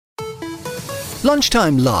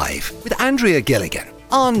Lunchtime Live with Andrea Gilligan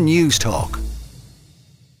on News Talk.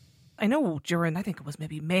 I know during, I think it was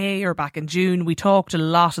maybe May or back in June, we talked a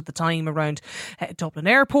lot at the time around Dublin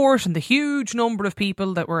Airport and the huge number of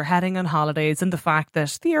people that were heading on holidays, and the fact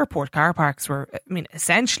that the airport car parks were,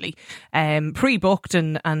 essentially pre-booked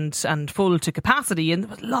and full to capacity. And there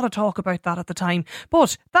was a lot of talk about that at the time.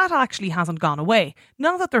 But that actually hasn't gone away.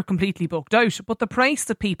 Not that they're completely booked out, but the price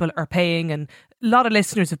that people are paying, and a lot of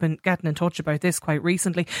listeners have been getting in touch about this quite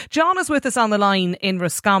recently. John is with us on the line in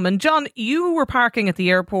Roscommon. John, you were parking at the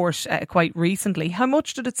airport quite recently. How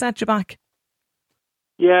much did it set you back?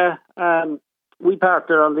 Yeah, we parked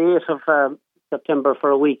there on the 8th of September for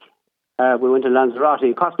a week. We went to Lanzarote.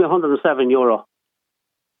 It cost me €107.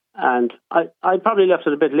 And I probably left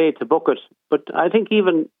it a bit late to book it. But I think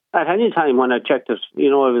even at any time when I checked it, it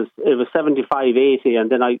was 75.80, and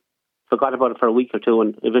then I forgot about it for a week or two,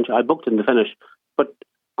 and eventually I booked it in the finish. But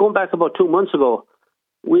going back about 2 months ago,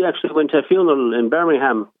 we actually went to a funeral in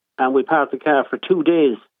Birmingham, and we parked the car for 2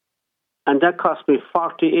 days. And that cost me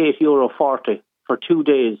 €48.40 for 2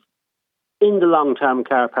 days in the long-term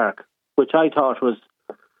car park, which I thought was,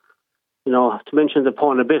 to mention the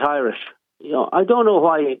pun, a bit Irish. I don't know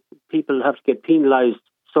why people have to get penalised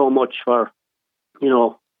so much for,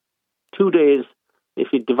 2 days. If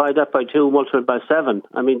you divide that by 2, multiply by 7,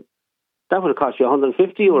 that would have cost you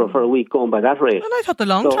 €150 for a week going by that rate. And I thought the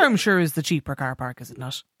long-term sure is the cheaper car park, is it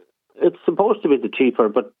not? It's supposed to be the cheaper,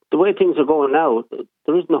 but the way things are going now,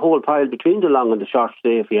 there isn't a whole pile between the long and the short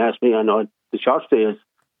stay, if you ask me. I know the short stay is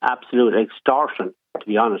absolute extortion, to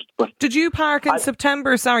be honest. But did you park in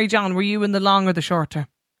September? Sorry, John, were you in the long or the short term?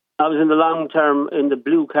 I was in the long term in the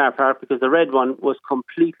blue car park because the red one was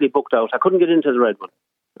completely booked out. I couldn't get into the red one.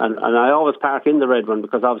 And I always park in the red one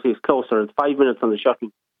because obviously it's closer. It's 5 minutes on the shuttle.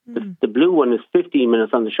 The blue one is 15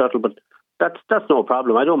 minutes on the shuttle, but that's no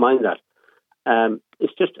problem. I don't mind that.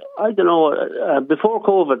 It's just, I don't know, before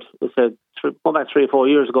COVID, going back 3 or 4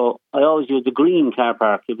 years ago, I always used the green car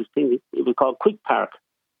park. It was called Quick Park,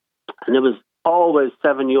 and it was always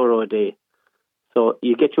 €7 a day. So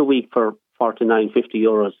you get your week for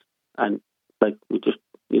 €49.50, and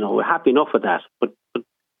we're happy enough with that. But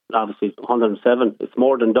obviously 107, it's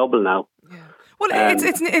more than double now. Yeah. Well,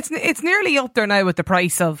 it's nearly up there now with the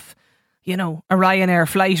price of, a Ryanair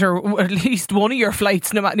flight, or at least one of your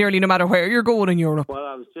flights, no matter where you're going in Europe. Well,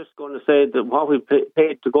 I was just going to say that what we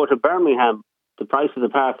paid to go to Birmingham, the price of the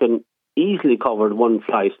parking easily covered one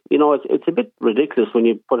flight. It's a bit ridiculous when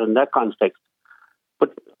you put it in that context.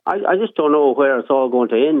 But I just don't know where it's all going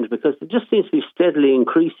to end, because it just seems to be steadily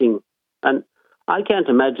increasing. And I can't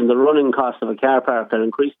imagine the running costs of a car park are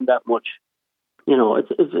increasing that much.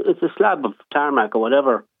 It's a slab of tarmac or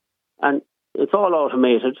whatever, and it's all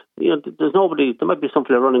automated. There's nobody. There might be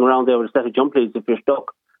somebody running around there with a set of jump leads if you're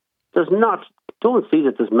stuck. Don't see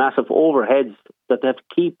that there's massive overheads that they have to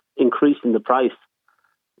keep increasing the price.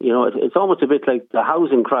 It's almost a bit like the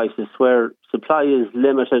housing crisis, where supply is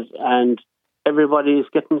limited and everybody is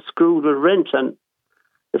getting screwed with rent, and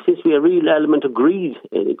there seems to be a real element of greed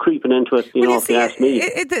creeping into it. If you ask me,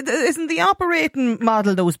 isn't the operating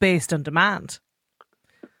model though based on demand?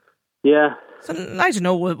 Yeah. So, I don't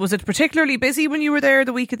know, was it particularly busy when you were there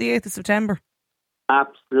the week of the 8th of September?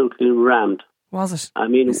 Absolutely rammed. Was it?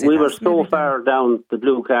 We were so far down the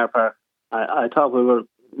blue car park. I thought we were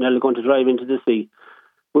nearly going to drive into the sea.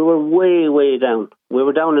 We were way, way down. We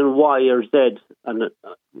were down in Y or Z. And,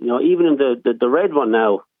 even in the red one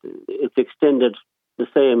now, it's extended the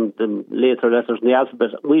same, the later letters in the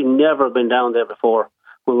alphabet. We've never been down there before.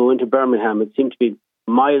 When we went to Birmingham, it seemed to be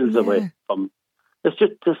miles away from... there's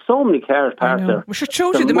so many cars parked there. Well, it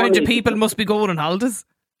shows you the amount of people must be going on holidays.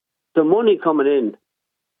 The money coming in,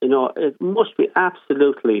 it must be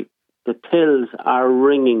absolutely, the tills are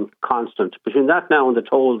ringing constant. Between that now and the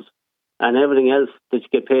tolls and everything else that you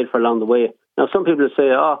get paid for along the way. Now, some people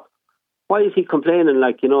say, why is he complaining?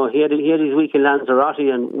 He had his week in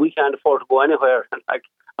Lanzarote and we can't afford to go anywhere. And,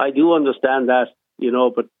 I do understand that,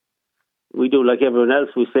 but we do like everyone else.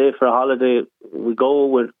 We save for a holiday. We go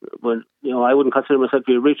when I wouldn't consider myself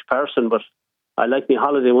to be a rich person, but I like my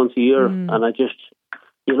holiday once a year, and I just,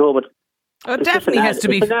 but it definitely has to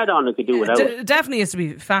be an add-on I could do without. Definitely has to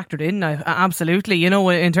be factored in now. Absolutely,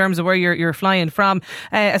 in terms of where you're flying from.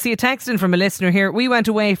 I see a text in from a listener here. We went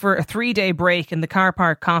away for a 3-day break, and the car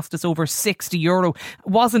park cost us over €60.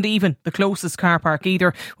 Wasn't even the closest car park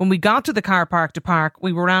either. When we got to the car park to park,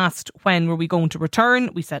 we were asked when were we going to return.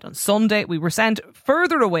 We said on Sunday. We were sent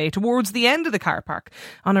further away towards the end of the car park.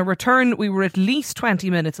 On our return, we were at least 20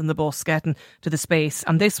 minutes in the bus getting to the space,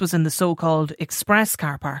 and this was in the so-called express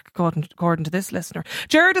car park, according according to this listener.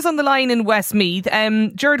 Jared is on the line in Westmeath.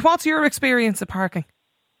 Jared, what's your experience of parking?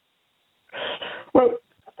 Well,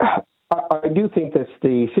 I do think that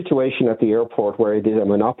the situation at the airport where it is a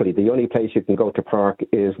monopoly, the only place you can go to park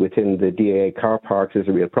is within the DAA car parks, is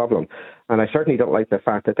a real problem. And I certainly don't like the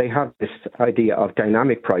fact that they have this idea of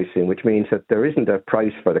dynamic pricing, which means that there isn't a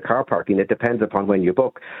price for the car parking. It depends upon when you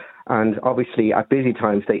book. And obviously at busy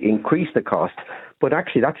times they increase the cost. But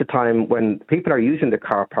actually that's a time when people are using the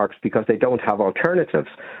car parks because they don't have alternatives.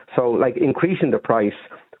 So like increasing the price,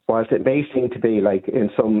 whilst it may seem to be like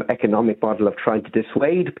in some economic model of trying to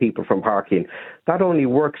dissuade people from parking, that only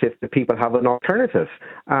works if the people have an alternative.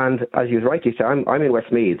 And as you rightly say, I'm in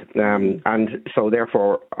Westmeath, and so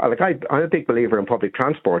therefore, I'm a big believer in public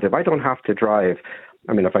transport. If I don't have to drive,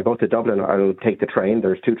 if I go to Dublin, I'll take the train.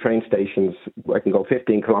 There's 2 train stations. I can go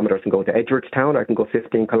 15 kilometres and go to Edgeworthstown. I can go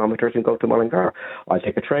 15 kilometres and go to Mullingar. I'll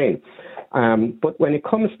take a train. But when it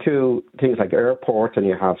comes to things like airports and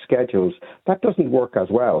you have schedules, that doesn't work as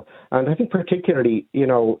well. And I think particularly,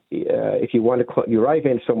 if you want to, you arrive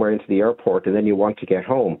in somewhere into the airport and then you want to get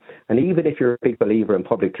home. And even if you're a big believer in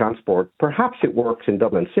public transport, perhaps it works in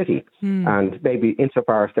Dublin City and maybe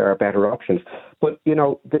insofar as there are better options. But,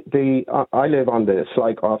 I live on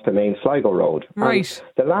off the main Sligo Road. Right.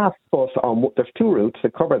 The last bus there's 2 routes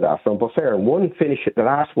that cover that from Buffair. The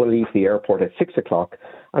last one leaves the airport at 6 o'clock.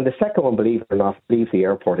 And the second one, believe it or not, leaves the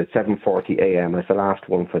airport at 7:40 a.m. as the last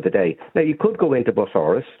one for the day. Now, you could go into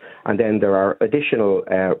Busaras, and then there are additional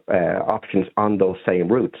options on those same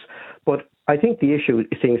routes. But I think the issue,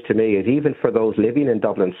 it seems to me, is even for those living in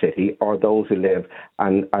Dublin City or those who live,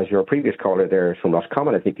 and as your previous caller there from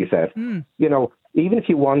Roscommon, I think you said, even if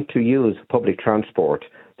you want to use public transport,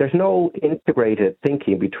 there's no integrated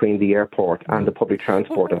thinking between the airport and the public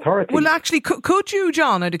transport authority. Well, actually, could you,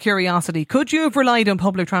 John, out of curiosity, could you have relied on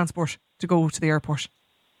public transport to go to the airport?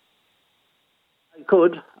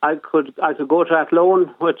 I could go to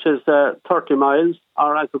Athlone, which is 30 miles,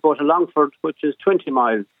 or I could go to Longford, which is 20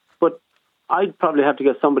 miles. But I'd probably have to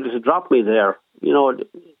get somebody to drop me there.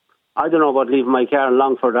 I don't know about leaving my car in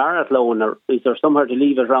Longford or Athlone, or is there somewhere to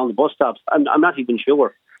leave it around the bus stops? I'm not even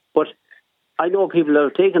sure. But I know people that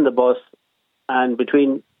have taken the bus, and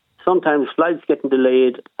between sometimes flights getting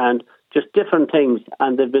delayed and just different things,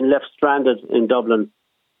 and they've been left stranded in Dublin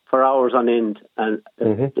for hours on end. And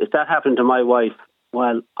if that happened to my wife,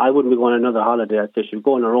 well, I wouldn't be going on another holiday. I'd say she'd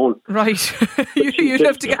go on her own. Right. You'd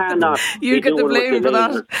have to get the blame for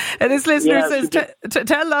that. And this listener says,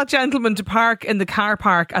 tell that gentleman to park in the car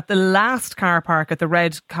park at the last car park at the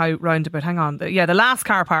Red Cow roundabout. Hang on. The last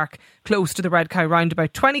car park close to the Red Cow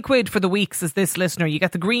roundabout. 20 quid for the week, says this listener. You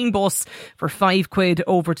get the green bus for 5 quid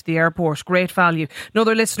over to the airport. Great value.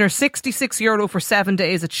 Another listener, €66 for 7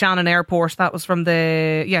 days at Shannon Airport. That was from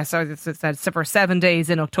it said for 7 days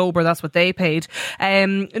in October. That's what they paid.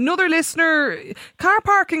 Another listener, car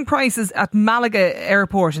parking prices at Malaga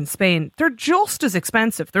Airport in Spain, they're just as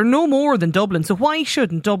expensive. They're no more than Dublin. So why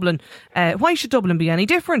should Dublin be any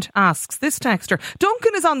different? Asks this texter.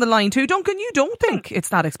 Duncan is on the line too. Duncan, you don't think it's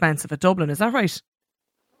that expensive at Dublin, is that right?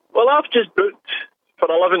 Well, I've just booked for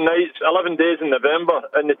 11 days in November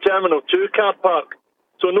in the Terminal 2 car park.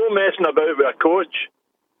 So no messing about with a coach.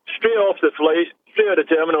 Straight off the flight, straight out of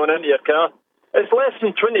the terminal and into your car. It's less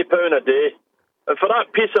than £20 a day. And for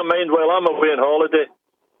that peace of mind while I'm away on holiday,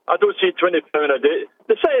 I don't see £20 a day.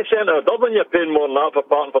 The city centre of Dublin, you're paying more than that for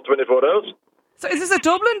parking for 24 hours. So is this a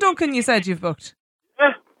Dublin, Duncan, you said you've booked?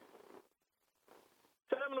 Yeah.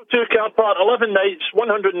 Terminal 2 car park, 11 nights,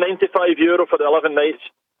 €195 for the 11 nights.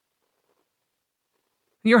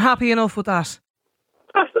 You're happy enough with that?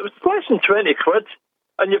 It's less than 20 quid.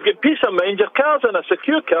 And you've got peace of mind. Your car's in a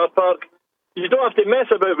secure car park. You don't have to mess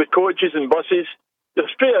about with coaches and buses. You're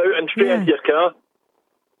straight out and straight into your car.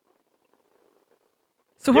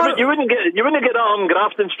 So you wouldn't get that on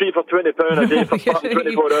Grafton Street for £20 a day for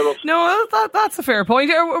 24 hours. No, that's a fair point.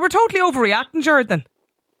 We're totally overreacting, Jared, then.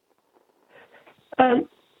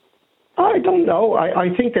 I don't know. I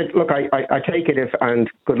think that, look, I take it and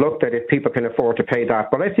good luck that if people can afford to pay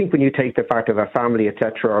that. But I think when you take the fact of a family,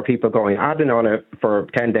 etc., or people adding on it for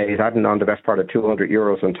 10 days, adding on the best part of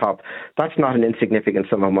 €200 on top, that's not an insignificant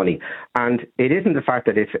sum of money. And it isn't the fact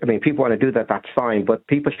that people want to do that, that's fine, but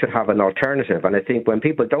people should have an alternative. And I think when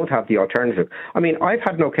people don't have the alternative, I've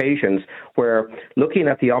had occasions where looking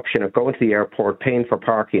at the option of going to the airport, paying for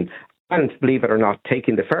parking, and believe it or not,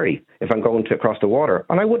 taking the ferry if I'm going to across the water.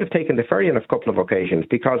 And I would have taken the ferry on a couple of occasions,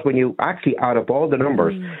 because when you actually add up all the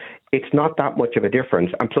numbers, it's not that much of a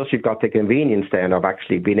difference. And plus you've got the convenience then of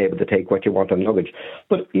actually being able to take what you want on luggage.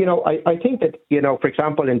 But, I think that, for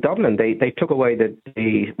example, in Dublin, they took away the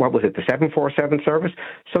 747 service.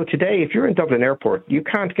 So today, if you're in Dublin Airport, you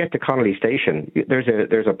can't get to Connolly Station.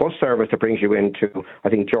 There's a bus service that brings you into, I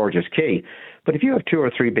think, George's Quay. But if you have 2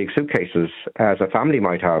 or 3 big suitcases, as a family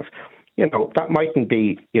might have, that mightn't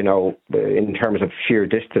be, in terms of sheer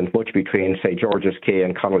distance, much between, say, George's Quay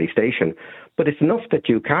and Connolly Station. But it's enough that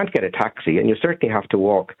you can't get a taxi and you certainly have to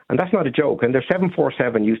walk. And that's not a joke. And their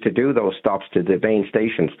 747 used to do those stops to the main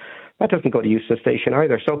stations. That doesn't go to Euston Station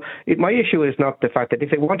either. So my issue is not the fact that if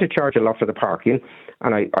they want to charge a lot for the parking,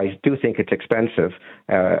 and I do think it's expensive,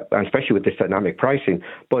 and especially with this dynamic pricing,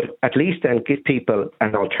 but at least then give people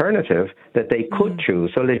an alternative that they could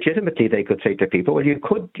choose. So legitimately they could say to people, well, you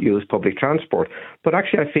could use public transport. But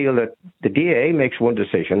actually I feel that the DAA makes one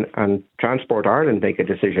decision and Transport Ireland make a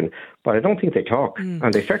decision, but I don't think they talk,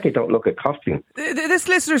 and they certainly don't look at costing. This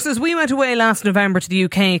listener says, we went away last November to the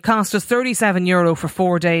UK. It cost us €37 for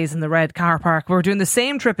 4 days in the red car park. We're doing the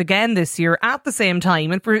same trip again this year at the same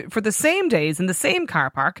time, and for the same days in the same car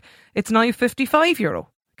park, it's now €55.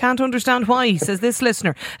 Can't understand why, says this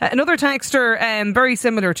listener. Another texter, very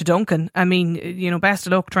similar to Duncan. I mean, best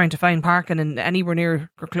of luck trying to find parking in anywhere near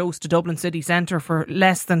or close to Dublin city centre for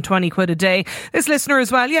less than 20 quid a day. This listener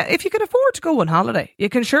as well, if you can afford to go on holiday, you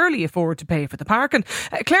can surely afford to pay for the parking.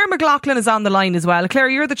 Claire McLaughlin is on the line as well. Claire,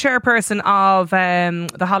 you're the chairperson of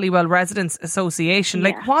the Hollywell Residents Association.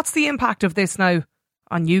 Yeah. What's the impact of this now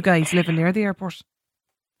on you guys living near the airport?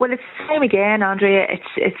 Well, it's the same again, Andrea.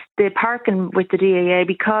 It's the parking with the DAA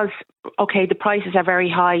because, the prices are very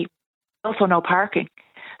high. Also no parking.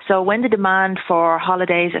 So when the demand for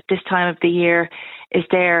holidays at this time of the year is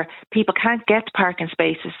there, people can't get parking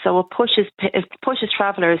spaces. So it pushes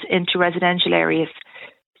travellers into residential areas.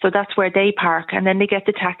 So that's where they park, and then they get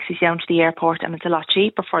the taxis down to the airport, and it's a lot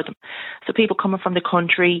cheaper for them. So people coming from the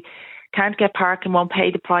country can't get parking, won't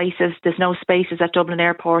pay the prices. There's no spaces at Dublin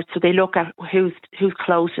Airport, so they look at who's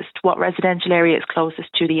closest, what residential area is closest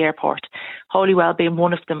to the airport. Holywell being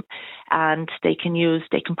one of them, and they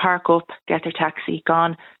can park up, get their taxi,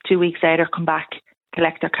 gone. 2 weeks later, come back,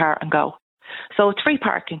 collect their car, and go. So it's free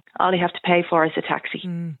parking. All you have to pay for is a taxi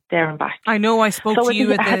there and back. I know. I spoke to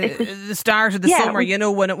you at the start of the summer.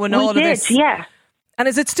 When all of this. Yeah. And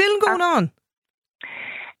is it still going on?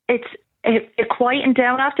 It quietened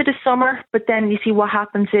down after the summer, but then you see what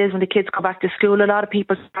happens is when the kids go back to school, a lot of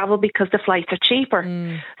people travel because the flights are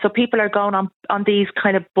cheaper. So people are going on these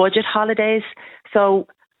kind of budget holidays. So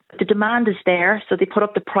the demand is there, so they put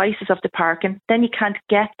up the prices of the parking. Then you can't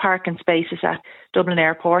get parking spaces at Dublin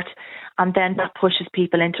Airport, and then that pushes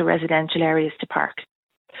people into residential areas to park.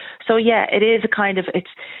 So yeah, it is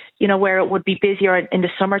where it would be busier in the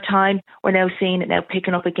summertime, we're now seeing it now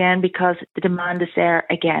picking up again because the demand is there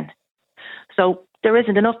again. So there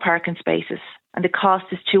isn't enough parking spaces and the cost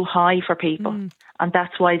is too high for people. And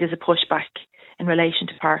that's why there's a pushback in relation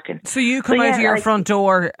to parking. So you come out of your front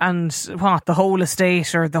door and the whole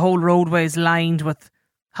estate or the whole roadway is lined with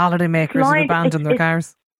holidaymakers who've abandoned their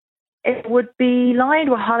cars? It would be lined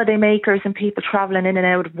with holidaymakers and people travelling in and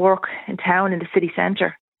out of work in town in the city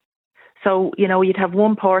centre. So, you'd have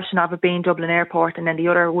one portion of it being Dublin Airport and then the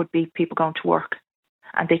other would be people going to work.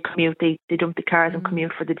 And they commute, they dump the cars and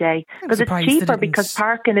commute for the day. Because it's cheaper because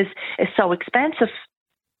parking is so expensive.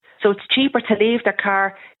 So it's cheaper to leave their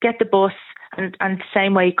car, get the bus, and the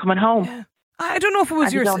same way coming home. Yeah. I don't know if it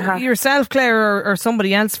was yourself, Claire, or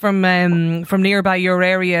somebody else from nearby your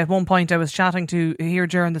area. At one point I was chatting to here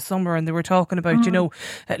during the summer and they were talking about,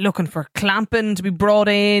 looking for clamping to be brought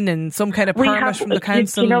in and some kind of permit from the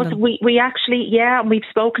council. We actually, we've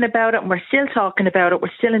spoken about it and we're still talking about it.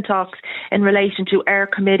 We're still in talks in relation to our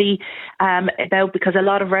committee because a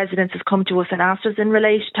lot of residents have come to us and asked us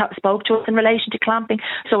spoke to us in relation to clamping.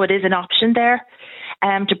 So it is an option there.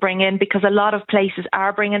 To bring in, because a lot of places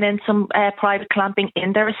are bringing in some private clamping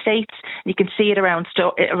in their estates. You can see it around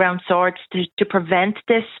Swords to prevent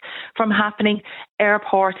this from happening.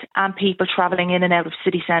 Airport and people travelling in and out of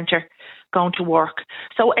city centre going to work.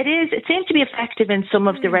 So it seems to be effective in some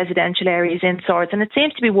of the residential areas in Swords, and it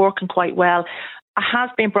seems to be working quite well. It has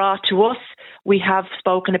been brought to us. We have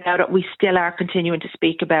spoken about it. We still are continuing to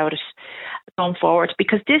speak about it going forward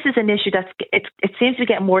because this is an issue it seems to be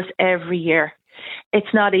getting worse every year. It's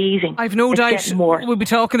not easy. I've no doubt we'll be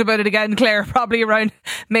talking about it again, Claire, probably around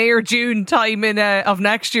May or June time of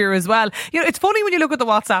next year as well. It's funny when you look at the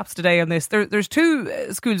WhatsApps today on this. There's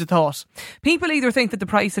two schools of thought. People either think that the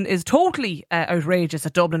pricing is totally outrageous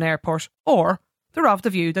at Dublin Airport, or they're of the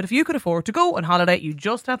view that if you can afford to go on holiday, you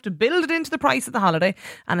just have to build it into the price of the holiday.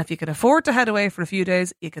 And if you can afford to head away for a few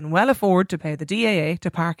days, you can well afford to pay the DAA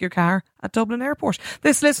to park your car at Dublin Airport.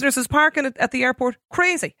 This listener says, parking at the airport,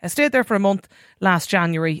 crazy. I stayed there for a month last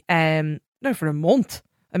January. No, for a month.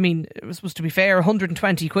 I mean, it was supposed to be fair,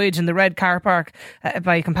 120 quid in the red car park.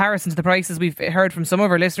 By comparison to the prices we've heard from some of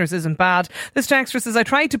our listeners isn't bad. This texter says, I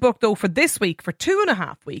tried to book though for this week for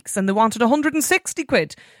 2.5 weeks and they wanted 160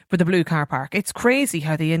 quid for the blue car park. It's crazy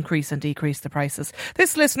how they increase and decrease the prices.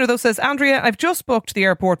 This listener though says, Andrea, I've just booked the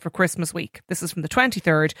airport for Christmas week. This is from the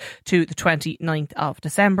 23rd to the 29th of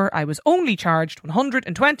December. I was only charged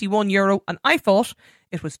 €121 and I thought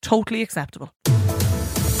it was totally acceptable.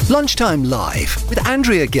 Lunchtime Live with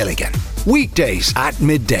Andrea Gilligan. Weekdays at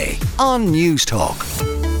midday on News Talk.